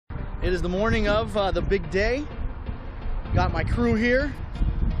It is the morning of the big day. Got my crew here.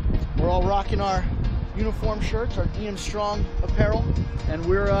 We're all rocking our uniform shirts, our DM Strong apparel, and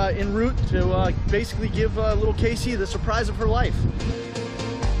we're en route to basically give little Casey the surprise of her life.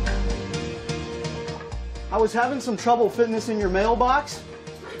 I was having some trouble fitting this in your mailbox.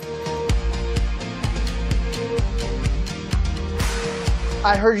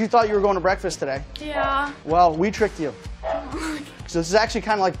 I heard you thought you were going to breakfast today. Yeah. Well, we tricked you. So this is actually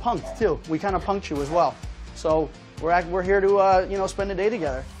kind of like punked too. We kind of punked you as well. So we're here to you know, spend a day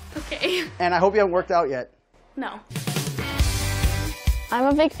together. Okay. And I hope you haven't worked out yet. No. I'm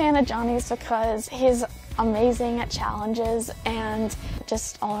a big fan of Johnny's because he's amazing at challenges and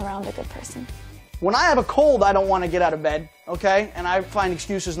just all around a good person. When I have a cold, I don't want to get out of bed, okay? And I find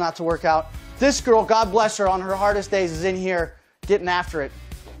excuses not to work out. This girl, God bless her, on her hardest days is in here getting after it.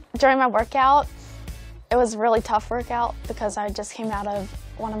 During my workout, it was a really tough workout because I just came out of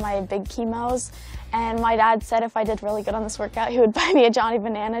one of my big chemos, and my dad said if I did really good on this workout, he would buy me a Johnny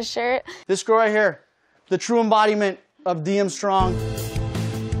Bananas shirt. This girl right here, the true embodiment of DM Strong.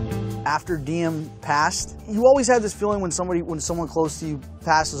 After DM passed, you always have this feeling when someone close to you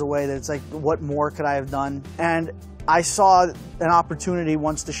passes away that it's like, what more could I have done? And I saw an opportunity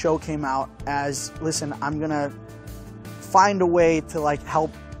once the show came out as, listen, I'm gonna find a way to like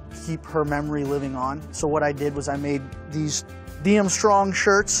help keep her memory living on. So what I did was I made these DM Strong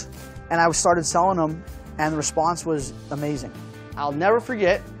shirts and I started selling them, and the response was amazing. I'll never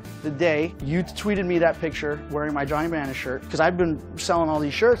forget the day you tweeted me that picture wearing my Johnny Banana shirt, because I've been selling all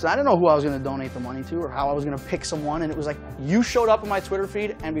these shirts and I didn't know who I was going to donate the money to or how I was going to pick someone, and it was like you showed up on my Twitter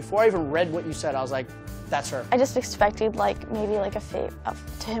feed, and before I even read what you said, I was like, that's her. I just expected like maybe like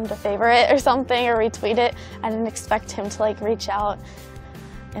to him to favorite or something or retweet it. I didn't expect him to like reach out,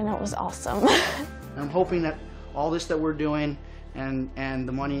 and it was awesome. I'm hoping that all this that we're doing and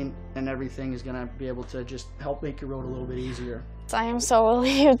the money and everything is going to be able to just help make your road a little bit easier. I am so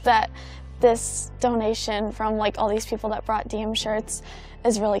relieved that this donation from like all these people that brought DM shirts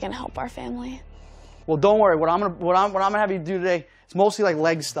is really going to help our family. Well, don't worry. What I'm gonna have you do today, it's mostly like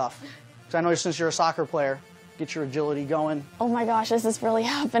leg stuff. Because I know since you're a soccer player, get your agility going. Oh my gosh, this is really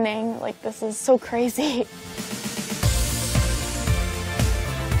happening. Like, this is so crazy.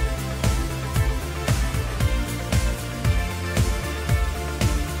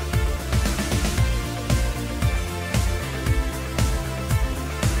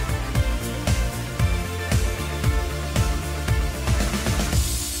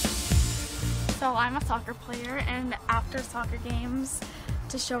 So I'm a soccer player, and after soccer games,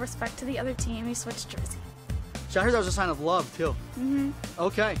 to show respect to the other team, we switched jersey. So I heard that was a sign of love too. Mm-hmm.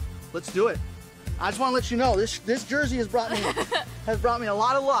 Okay, let's do it. I just want to let you know this jersey has brought me a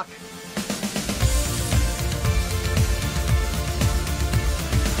lot of luck.